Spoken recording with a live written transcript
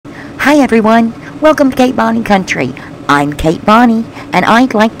Hi everyone, welcome to Kate Bonnie Country. I'm Kate Bonnie, and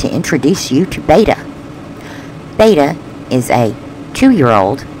I'd like to introduce you to Beta. Beta is a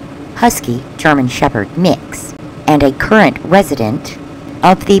 2-year-old Husky German Shepherd mix and a current resident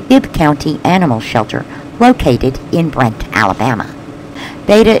of the Bibb County Animal Shelter located in Brent, Alabama.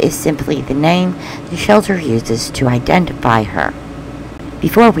 Beta is simply the name the shelter uses to identify her.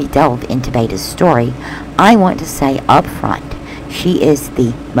 Before we delve into Beta's story, I want to say up front, she is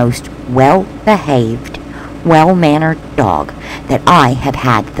the most well-behaved, well-mannered dog that I have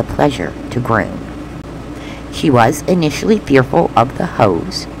had the pleasure to groom. She was initially fearful of the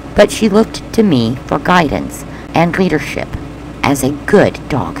hose, but she looked to me for guidance and leadership, as a good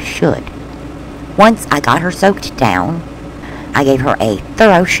dog should. Once I got her soaked down, I gave her a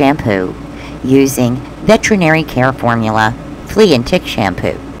thorough shampoo using veterinary care formula flea and tick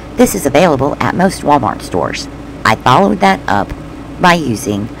shampoo. This is available at most Walmart stores. I followed that up by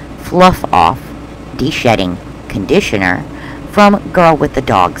using Fluff Off de-shedding conditioner from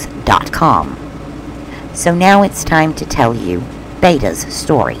girlwiththedogs.com. So now it's time to tell you Beta's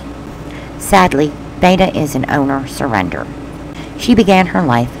story. Sadly, Beta is an owner surrender. She began her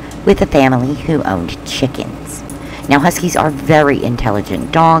life with a family who owned chickens. Now, Huskies are very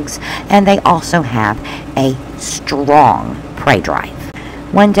intelligent dogs, and they also have a strong prey drive.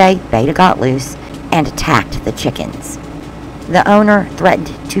 One day, Beta got loose and attacked the chickens. The owner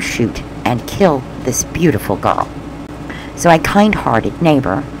threatened to shoot and kill this beautiful girl. So a kind-hearted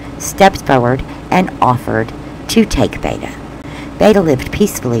neighbor stepped forward and offered to take Beta. Beta lived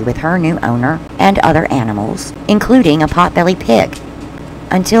peacefully with her new owner and other animals, including a potbelly pig,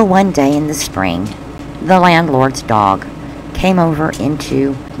 until one day in the spring, the landlord's dog came over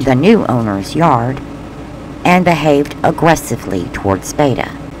into the new owner's yard and behaved aggressively towards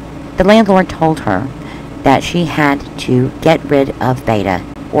Beta. The landlord told her that she had to get rid of Beta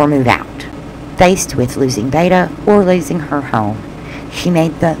or move out. Faced with losing Beta or losing her home, she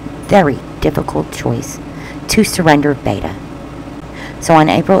made the very difficult choice to surrender Beta. So on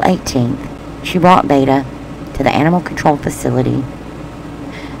April 18th, she brought Beta to the animal control facility,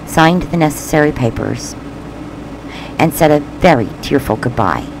 signed the necessary papers, and said a very tearful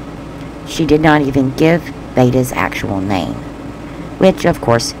goodbye. She did not even give Beta's actual name, which of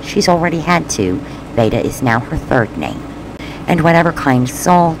course she's already had to. Beta is now her third name. And whatever kind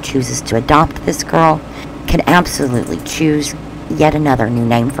soul chooses to adopt this girl can absolutely choose yet another new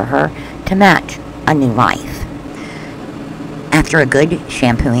name for her to match a new life. After a good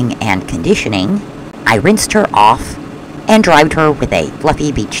shampooing and conditioning, I rinsed her off and dried her with a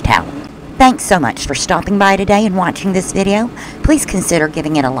fluffy beach towel. Thanks so much for stopping by today and watching this video. Please consider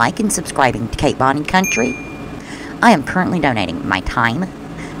giving it a like and subscribing to Kate Bonnie Country. I am currently donating my time,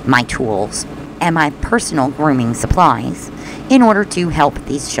 my tools, and my personal grooming supplies in order to help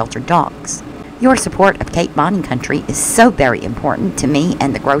these sheltered dogs. Your support of Kate Bonnie Country is so very important to me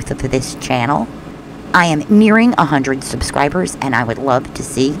and the growth of this channel. I am nearing 100 subscribers, and I would love to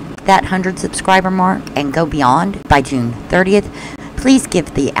see that 100 subscriber mark and go beyond by June 30th. Please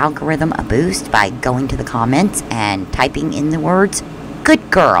give the algorithm a boost by going to the comments and typing in the words,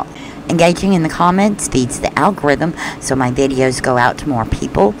 "Good girl." Engaging in the comments feeds the algorithm so my videos go out to more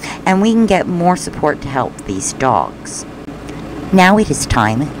people and we can get more support to help these dogs. Now it is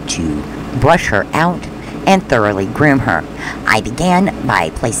time to brush her out and thoroughly groom her. I began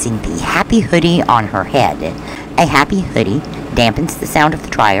by placing the Happy Hoodie on her head. A Happy Hoodie dampens the sound of the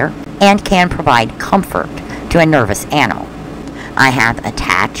dryer and can provide comfort to a nervous animal. I have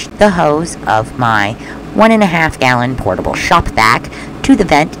attached the hose of my 1.5 gallon portable shop vac to the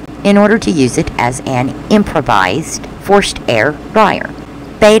vent in order to use it as an improvised forced air dryer.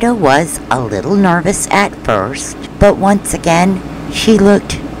 Beta was a little nervous at first, but once again, she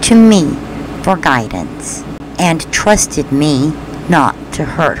looked to me for guidance and trusted me not to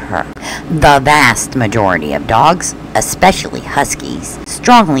hurt her. The vast majority of dogs, especially Huskies,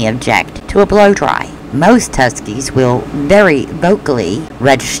 strongly object to a blow dry. Most Huskies will very vocally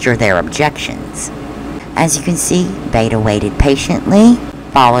register their objections. As you can see, Beta waited patiently,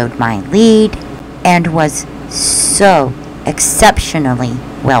 followed my lead, and was so exceptionally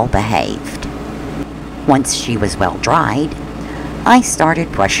well behaved. Once she was well dried, I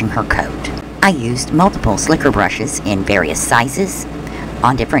started brushing her coat. I used multiple slicker brushes in various sizes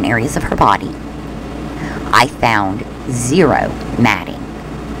on different areas of her body. I found 0 matting.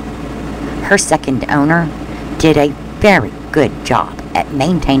 Her second owner did a very good job at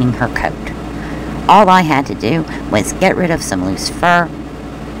maintaining her coat. All I had to do was get rid of some loose fur,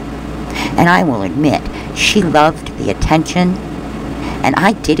 and I will admit she loved the attention, and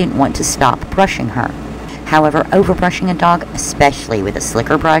I didn't want to stop brushing her. However, overbrushing a dog, especially with a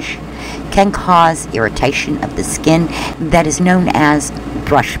slicker brush, can cause irritation of the skin that is known as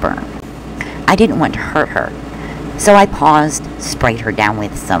brush burn. I didn't want to hurt her, so I paused, sprayed her down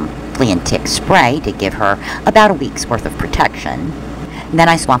with some flea and tick spray to give her about a week's worth of protection. Then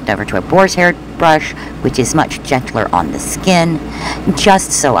I swapped over to a boar's hair brush, which is much gentler on the skin,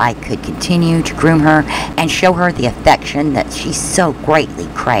 just so I could continue to groom her and show her the affection that she so greatly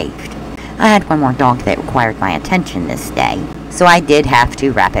craved. I had one more dog that required my attention this day, so I did have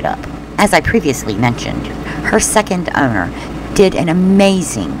to wrap it up. As I previously mentioned, her second owner did an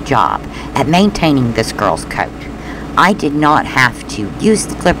amazing job at maintaining this girl's coat. I did not have to use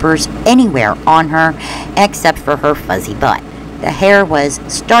the clippers anywhere on her except for her fuzzy butt. The hair was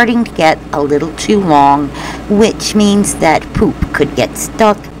starting to get a little too long, which means that poop could get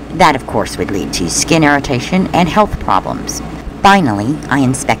stuck. That, of course, would lead to skin irritation and health problems. Finally, I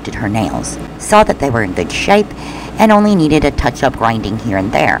inspected her nails, saw that they were in good shape, and only needed a touch-up grinding here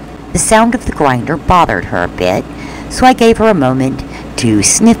and there. The sound of the grinder bothered her a bit, so I gave her a moment to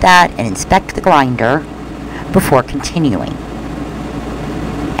sniff at and inspect the grinder before continuing.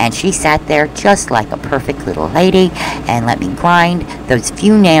 And she sat there just like a perfect little lady and let me grind those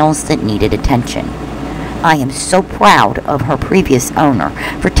few nails that needed attention. I am so proud of her previous owner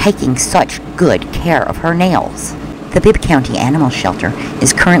for taking such good care of her nails. The Bibb County Animal Shelter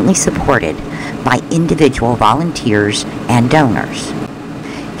is currently supported by individual volunteers and donors.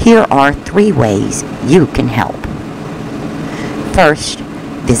 Here are 3 ways you can help. First,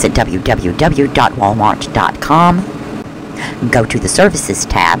 visit www.walmart.com. Go to the Services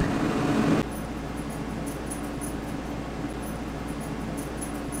tab.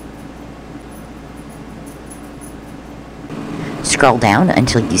 Scroll down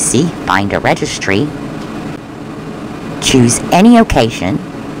until you see Find a Registry. Choose any occasion.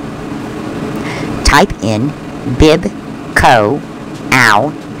 Type in Bibb Co.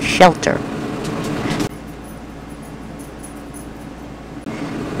 Ow Shelter.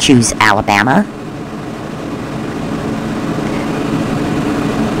 Choose Alabama.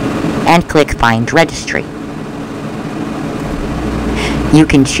 And click Find Registry. You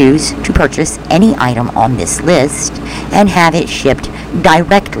can choose to purchase any item on this list and have it shipped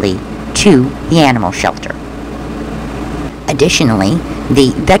directly to the animal shelter. Additionally,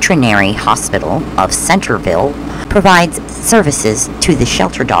 the Veterinary Hospital of Centerville provides services to the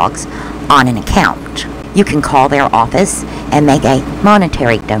shelter dogs on an account. You can call their office and make a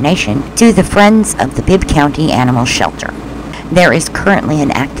monetary donation to the Friends of the Bibb County Animal Shelter. There is currently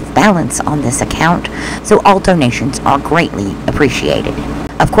an active balance on this account, so all donations are greatly appreciated.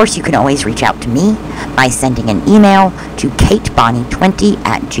 Of course, you can always reach out to me by sending an email to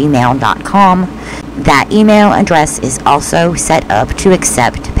katebonnie20@gmail.com. That email address is also set up to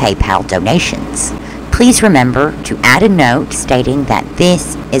accept PayPal donations. Please remember to add a note stating that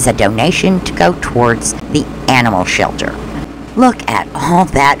this is a donation to go towards the animal shelter. Look at all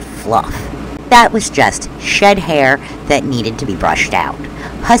that fluff. That was just shed hair that needed to be brushed out.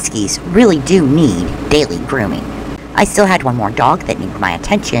 Huskies really do need daily grooming. I still had one more dog that needed my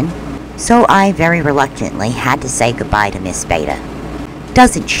attention, so I very reluctantly had to say goodbye to Miss Beta.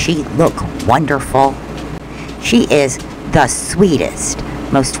 Doesn't she look wonderful? She is the sweetest,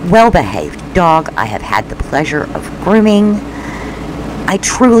 most well-behaved dog I have had the pleasure of grooming. I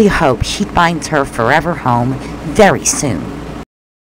truly hope she finds her forever home very soon.